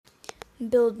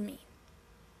build me,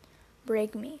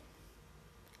 break me,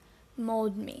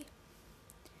 mold me,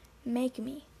 make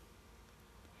me.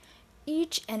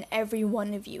 Each and every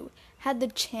one of you had the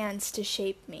chance to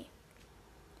shape me,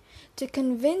 to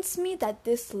convince me that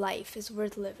this life is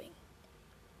worth living.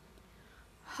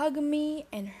 Hug me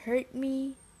and hurt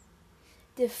me,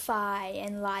 defy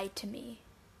and lie to me.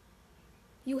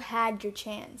 You had your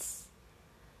chance.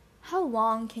 How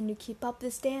long can you keep up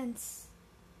this dance?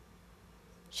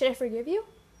 Should I forgive you?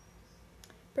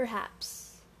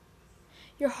 Perhaps.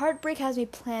 Your heartbreak has me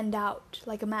planned out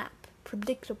like a map,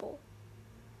 predictable.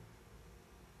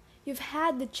 You've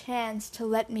had the chance to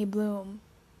let me bloom,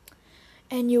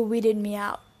 and you weeded me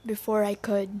out before I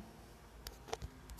could.